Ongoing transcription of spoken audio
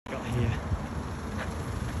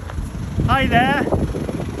Hi there.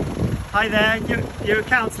 Hi there. You're a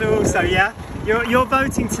councillor also, yeah? You're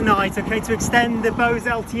voting tonight, okay, to extend the Bose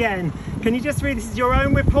LTN. Can you just read, this is your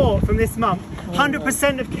own report from this month.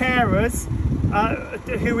 100% of carers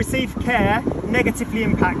who receive care negatively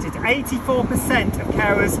impacted. 84% of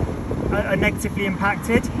carers are negatively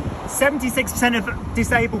impacted. 76% of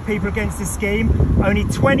disabled people against this scheme. Only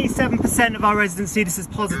 27% of our residents see this as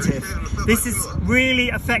positive. This is really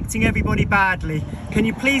affecting everybody badly. Can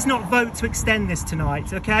you please not vote to extend this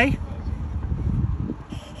tonight, okay?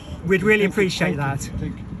 We'd really appreciate that.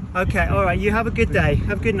 Okay, all right, you have a good day.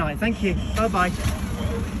 Have a good night. Thank you. Bye-bye.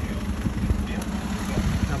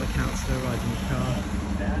 Another councillor riding the car.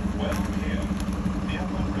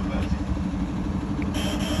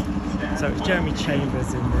 So it's Jeremy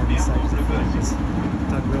Chambers in the Safety Focus.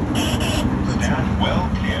 Doug Wilson.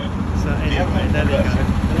 So anyway, there they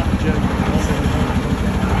go.